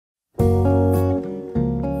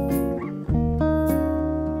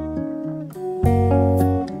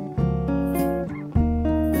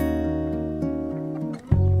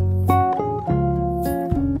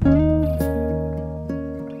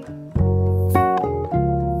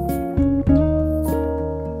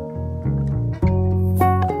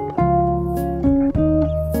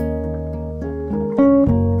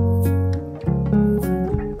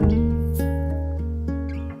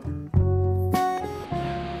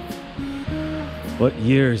What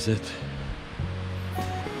year is it?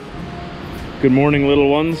 Good morning,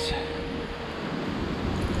 little ones.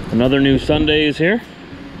 Another new Sunday is here.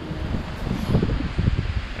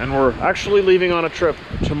 And we're actually leaving on a trip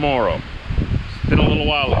tomorrow. It's been a little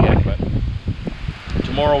while again, but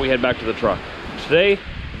tomorrow we head back to the truck. Today,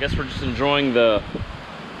 I guess we're just enjoying the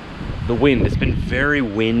wind. It's been very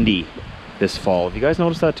windy this fall. Have you guys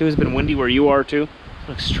noticed that too? It's been windy where you are too? It's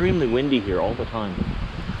been extremely windy here all the time.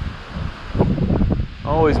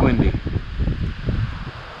 Always windy.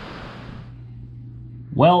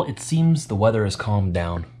 Well, it seems the weather has calmed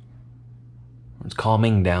down. It's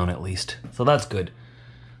calming down at least. So that's good.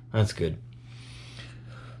 That's good.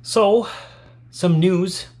 So, some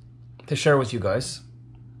news to share with you guys.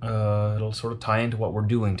 It'll sort of tie into what we're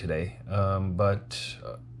doing today. But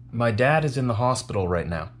my dad is in the hospital right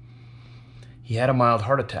now. He had a mild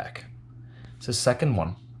heart attack. It's his second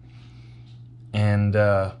one. And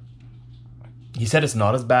he said it's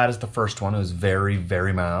not as bad as the first one. It was very,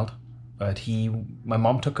 very mild. But my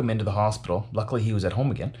mom took him into the hospital. Luckily, he was at home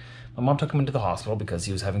again. My mom took him into the hospital because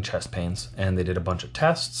he was having chest pains. And they did a bunch of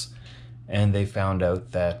tests. And they found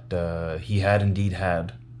out that he had indeed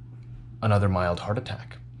had another mild heart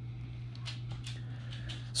attack.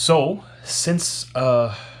 So, since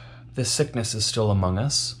this sickness is still among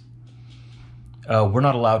us, we're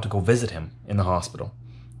not allowed to go visit him in the hospital.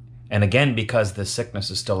 And again, because this sickness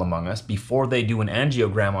is still among us, before they do an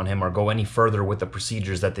angiogram on him or go any further with the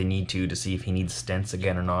procedures that they need to see if he needs stents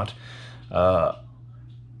again or not,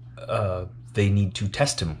 they need to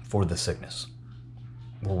test him for the sickness.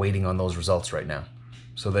 We're waiting on those results right now.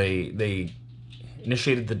 So they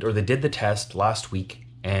initiated they did the test last week,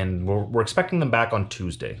 and we're expecting them back on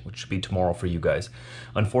Tuesday, which should be tomorrow for you guys.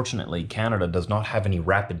 Unfortunately, Canada does not have any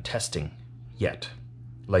rapid testing yet,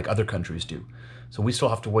 like other countries do. So we still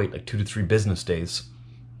have to wait like 2 to 3 business days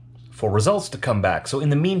for results to come back. So in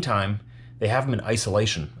the meantime, they have him in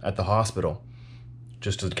isolation at the hospital,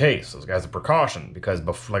 just in case, as a precaution, because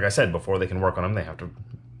like I said, before they can work on him, they have to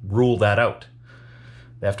rule that out.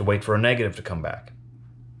 They have to wait for a negative to come back.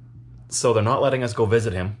 So they're not letting us go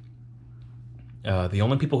visit him. The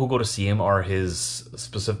only people who go to see him are the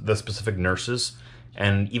specific nurses,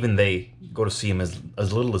 and even they go to see him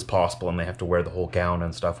as little as possible, and they have to wear the whole gown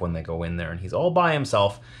and stuff when they go in there, and he's all by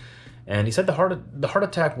himself. And he said the heart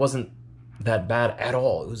attack wasn't that bad at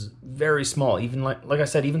all. It was very small, even like I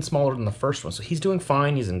said, even smaller than the first one. So he's doing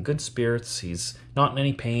fine. He's in good spirits. He's not in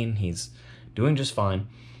any pain. He's doing just fine.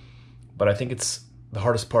 But I think the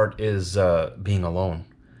hardest part is being alone.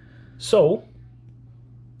 So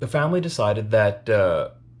the family decided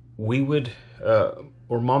that we would,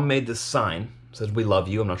 or Mom made this sign, says we love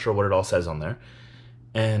you. I'm not sure what it all says on there.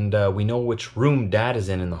 And we know which room Dad is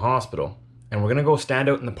in the hospital. And we're going to go stand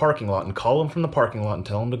out in the parking lot and call him from the parking lot and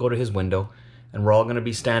tell him to go to his window. And we're all going to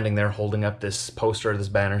be standing there holding up this poster, this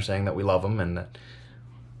banner saying that we love him and that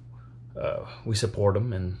we support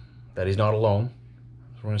him and that he's not alone.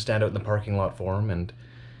 So we're going to stand out in the parking lot for him, and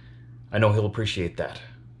I know he'll appreciate that.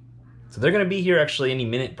 So they're going to be here actually any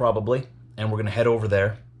minute probably, and we're going to head over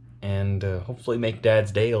there and hopefully make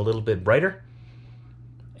Dad's day a little bit brighter.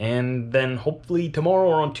 And then hopefully tomorrow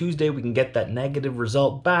or on Tuesday we can get that negative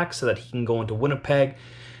result back so that he can go into Winnipeg,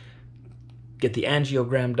 get the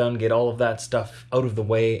angiogram done, get all of that stuff out of the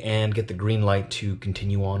way, and get the green light to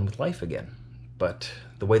continue on with life again. But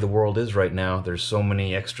the way the world is right now, there's so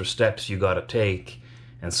many extra steps you gotta take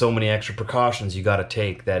and so many extra precautions you gotta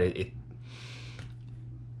take that it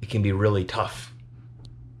can be really tough,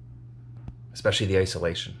 especially the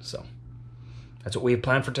isolation. So that's what we have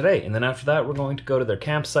planned for today. And then after that, we're going to go to their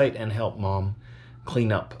campsite and help Mom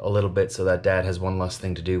clean up a little bit so that Dad has one less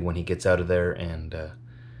thing to do when he gets out of there and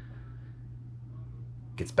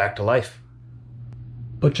gets back to life.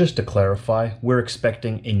 But just to clarify, we're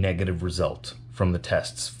expecting a negative result from the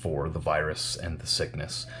tests for the virus and the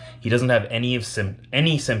sickness. He doesn't have any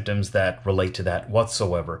symptoms that relate to that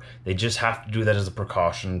whatsoever. They just have to do that as a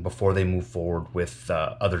precaution before they move forward with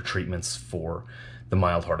other treatments for the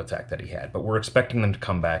mild heart attack that he had. But we're expecting them to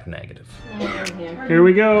come back negative. Here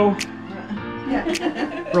we go.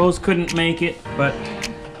 Rose couldn't make it, but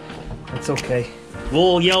that's okay.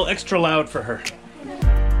 We'll yell extra loud for her.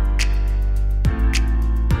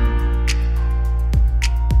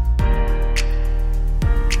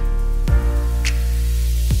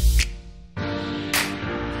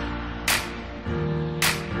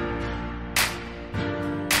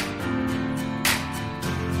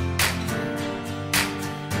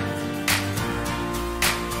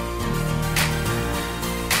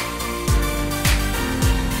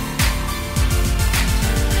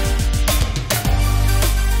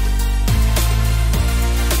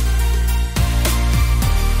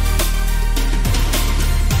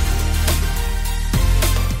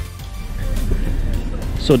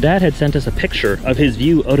 So Dad had sent us a picture of his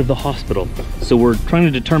view out of the hospital. So we're trying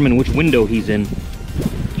to determine which window he's in.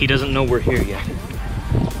 He doesn't know we're here yet.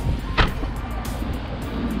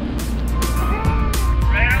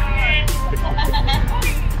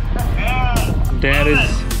 Dad is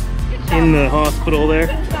in the hospital there.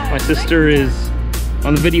 My sister is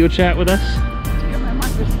on the video chat with us.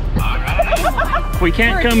 We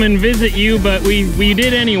can't come and visit you, but we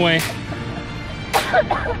did anyway.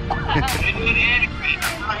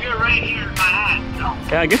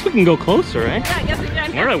 Yeah, I guess we can go closer, right? Yeah, I guess we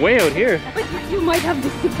can. We're way out here. But you might have the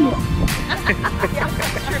sickness.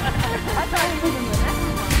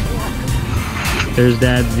 There's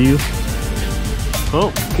Dad's view.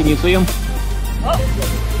 Oh, can you see him? Oh.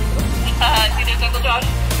 See there's Uncle Josh.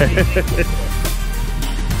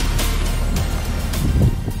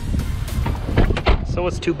 So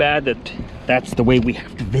it's too bad that that's the way we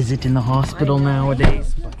have to visit in the hospital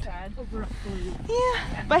nowadays. But...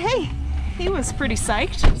 Yeah, but hey, he was pretty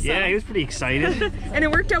psyched. So. Yeah, he was pretty excited. And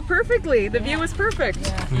it worked out perfectly. The view was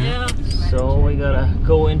perfect. Yeah. So we gotta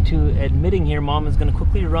go into admitting here. Mom is gonna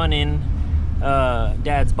quickly run in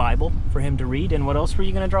Dad's Bible for him to read. And what else were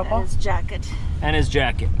you gonna drop off? His jacket. And his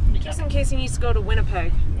jacket. Just in case he needs to go to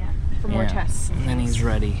Winnipeg. Yeah. For more tests. And then he's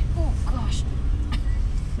ready. Oh gosh.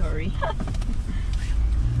 Sorry. I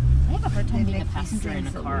have a hard time being a passenger in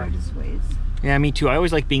a car. Yeah, me too. I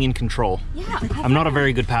always like being in control. Yeah. I'm not a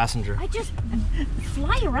very good passenger. I just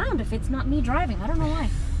fly around if it's not me driving. I don't know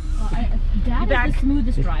why. Well, Dad is the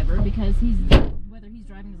smoothest driver because whether he's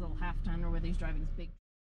driving his little half ton or whether he's driving his big.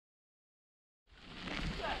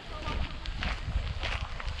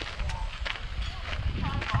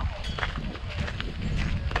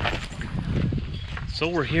 So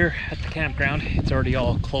we're here at the campground. It's already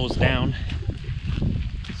all closed down.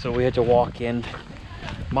 So we had to walk in.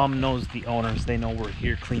 Mom knows the owners. They know we're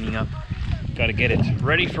here cleaning up. Got to get it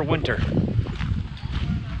ready for winter.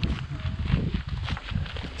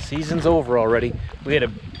 Season's over already. We had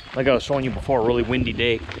like I was showing you before, a really windy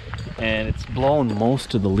day. And it's blown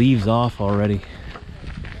most of the leaves off already.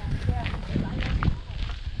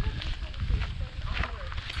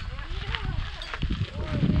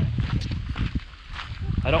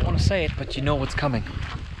 I don't want to say it, but you know what's coming.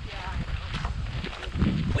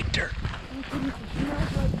 Winter.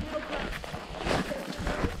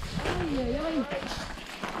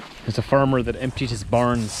 There's a farmer that emptied his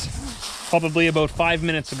barns probably about 5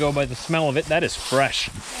 minutes ago. By the smell of it, that is fresh.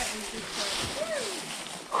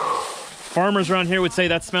 Farmers around here would say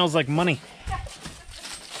that smells like money. Oh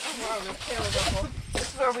wow, that's terrible.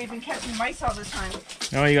 This is where we've been catching mice all the time.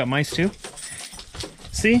 Oh, you got mice too?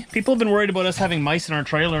 See, people have been worried about us having mice in our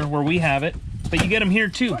trailer where we have it, but you get them here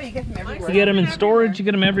too. Oh, you get them everywhere. You get them in storage, you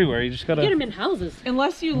get them everywhere. You just gotta... Get them in houses.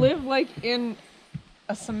 Unless you live like in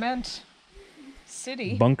a cement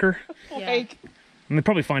city. Bunker? Like, And they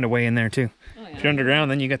probably find a way in there too. Oh, yeah. If you're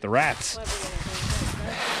underground, then you get the rats.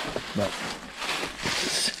 But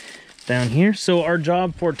down here. So our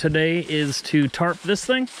job for today is to tarp this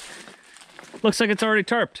thing. Looks like it's already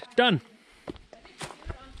tarped. Done.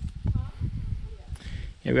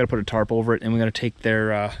 Yeah, we gotta put a tarp over it, and we gotta take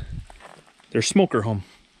their smoker home.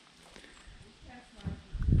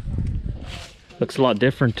 Looks a lot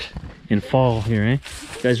different in fall here, eh?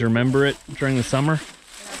 You guys remember it during the summer?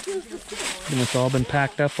 And it's all been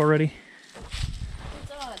packed up already.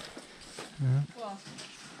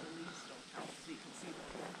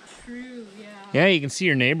 true, yeah. Yeah, you can see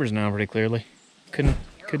your neighbors now pretty clearly.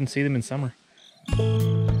 Couldn't see them in summer.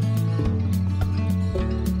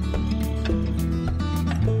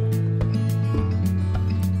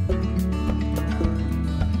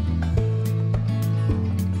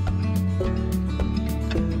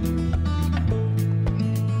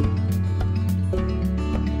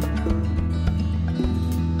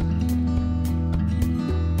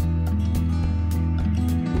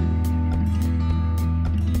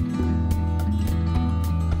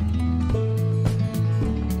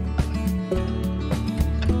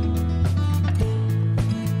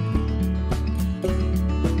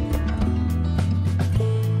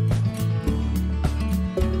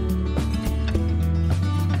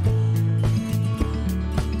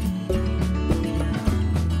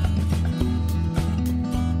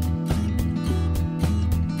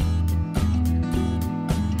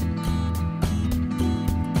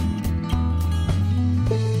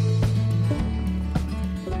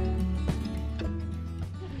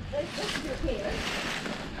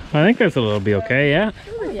 I think that's a little be okay, yeah.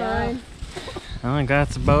 Yeah. I think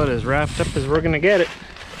that's about as wrapped up as we're gonna get it.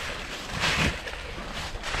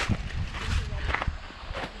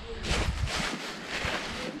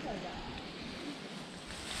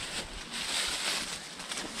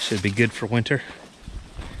 Should be good for winter.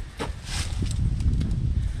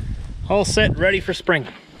 All set, ready for spring.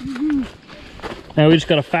 Now we just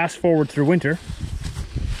gotta fast forward through winter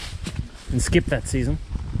and skip that season.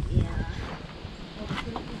 Yeah.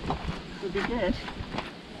 Would be good.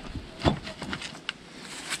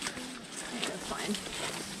 That's fine.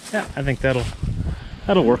 Yeah, I think that'll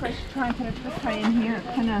work. I should try and put a twist tie in here.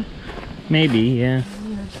 Kind of. Maybe, yeah.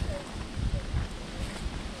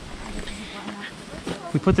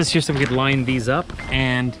 We put this here so we could line these up,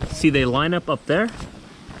 and see they line up there,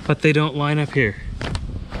 but they don't line up here.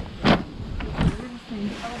 I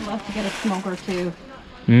would love to get a smoker too.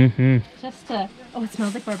 Mm-hmm. Just to, oh, it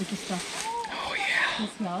smells like barbecue stuff. Oh yeah. Can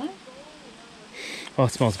you smell it? Oh,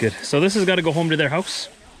 it smells good. So this has got to go home to their house.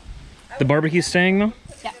 The barbecue's staying though?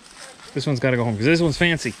 Yeah. This one's got to go home because this one's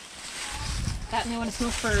fancy. That and they want to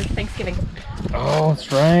smoke for Thanksgiving. Oh,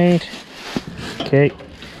 that's right. Okay.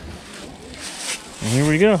 And here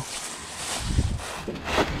we go.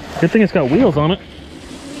 Good thing it's got wheels on it.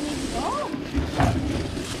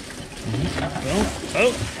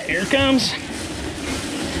 Oh, here it comes.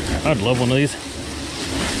 I'd love one of these.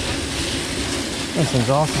 This thing's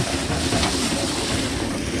awesome.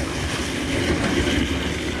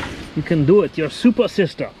 You can do it, your super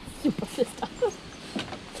sister. Super sister.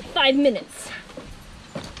 5 minutes.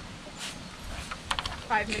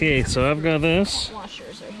 5 minutes. Okay, so I've got this.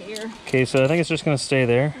 Washers are here. Okay, so I think it's just gonna stay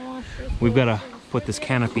there. We've got to put this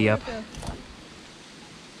canopy up.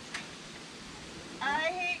 I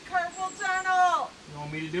hate carpal tunnel. You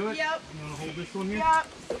want me to do it? Yep. You want to hold this one here? Yep.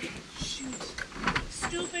 Shoot.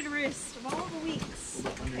 Stupid wrist of all the weeks.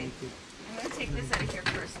 Okay. I'm gonna take this out of here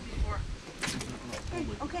first before.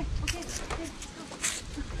 Okay.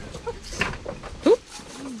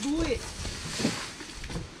 Do it.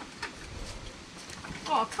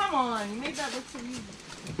 Oh, come on. You made that look so easy.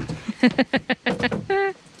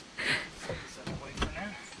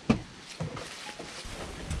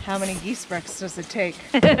 How many geese breaths does it take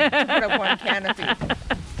to put up one canopy?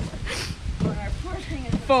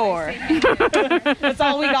 4. That's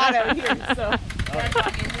all we got out here, so.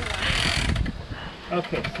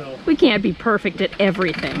 Okay, so We can't be perfect at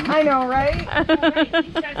everything. I know, right?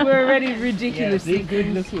 We're already ridiculously good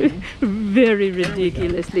looking. Very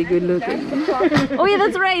ridiculously good looking. Oh yeah,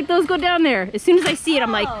 that's right. Those go down there. As soon as I see it,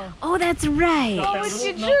 I'm like, oh, that's right. Oh, would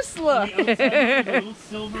you just look? the little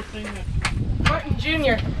silver thing that... Martin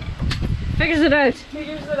Jr. Figures it out.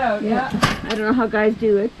 figures it out, yeah. I don't know how guys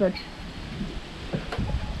do it, but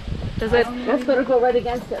does it? That's gonna go right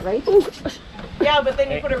against it, right? Yeah, but then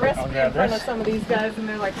you put a recipe grab in front this. of some of these guys and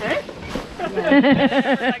they're like, hey? Yeah.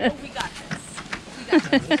 They're like, oh, we got this. We got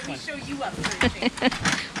this. Let me show you up Thursday.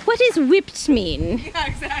 What does whipped mean? Yeah,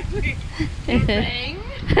 exactly. Bang.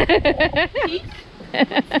 Peek.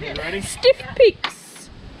 You ready? Stiff peaks.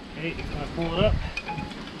 Okay, you're gonna pull it up.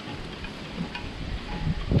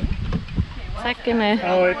 Is that gonna?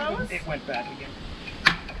 Oh, it went back again.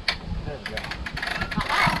 There we go.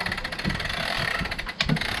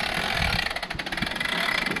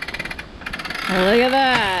 Look at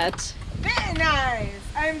that. Very nice.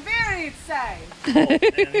 I'm very excited. Oh,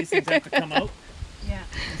 and these things have to come out. Yeah.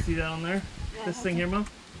 You see that on there? This thing here, Mom?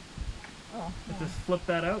 Oh, Just flip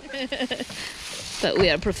that out. But we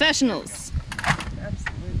are professionals.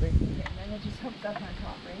 absolutely. Okay, and then it just hooks up on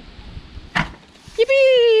top, right?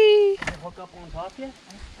 Yippee! Can it hook up on top yet?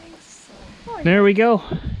 I think so. Oh, There we go.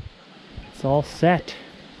 It's all set.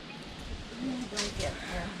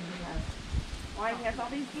 Why he has all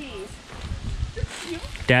these keys?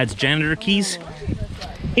 Dad's janitor keys.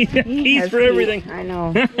 He's got keys for everything. I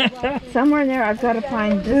know. Somewhere in there I've got to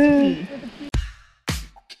find this key.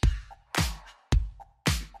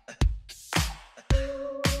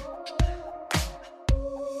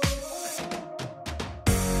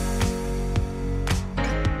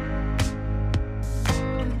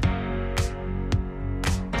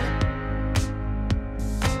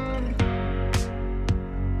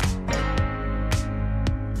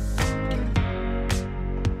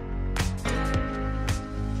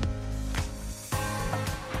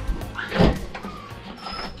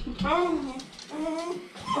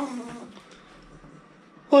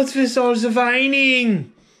 What's this all the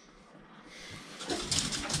whining?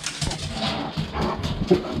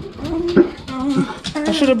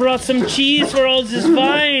 I should have brought some cheese for all this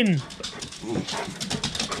wine.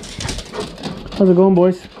 How's it going,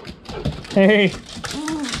 boys? Hey.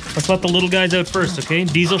 Let's let the little guys out first, okay?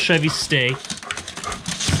 Diesel, Chevy, stay.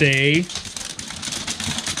 Stay.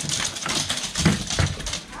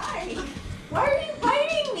 Hi. Why are you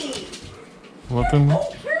biting me? Let them.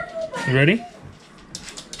 You ready?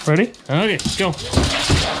 Ready? Okay, let's go.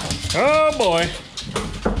 Oh boy.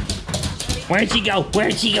 Where'd she go?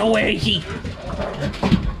 Where'd she go? Where is she?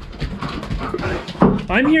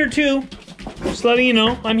 I'm here too. Just letting you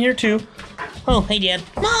know, I'm here too. Oh, hey, Dad.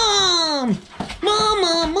 Mom! Mom,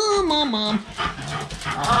 Mom, Mom, Mom, Mom.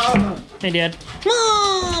 Hey, Dad.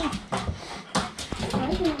 Mom!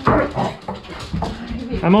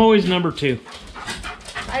 I'm always number 2.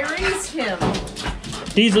 I raised him.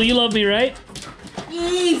 Diesel, you love me, right?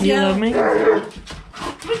 Yes, You love me?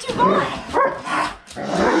 What you want?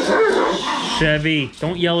 Chevy,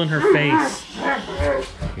 don't yell in her face.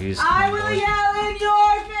 Jeez. I will yell in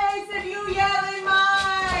your face if you yell in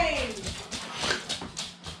mine.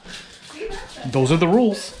 Those are the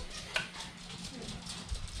rules.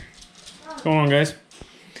 What's going on, guys?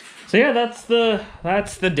 So yeah, that's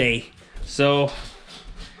the day. So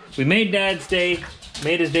we made Dad's day,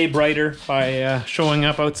 made his day brighter by showing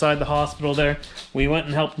up outside the hospital there. We went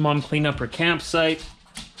and helped Mom clean up her campsite.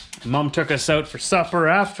 Mom took us out for supper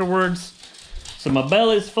afterwards. So my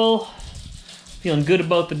belly's full. Feeling good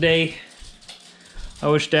about the day. I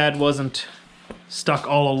wish Dad wasn't stuck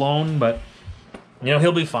all alone, but you know,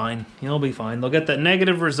 he'll be fine. He'll be fine. They'll get that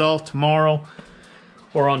negative result tomorrow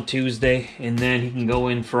or on Tuesday, and then he can go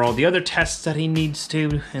in for all the other tests that he needs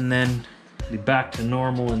to, and then be back to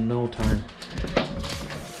normal in no time.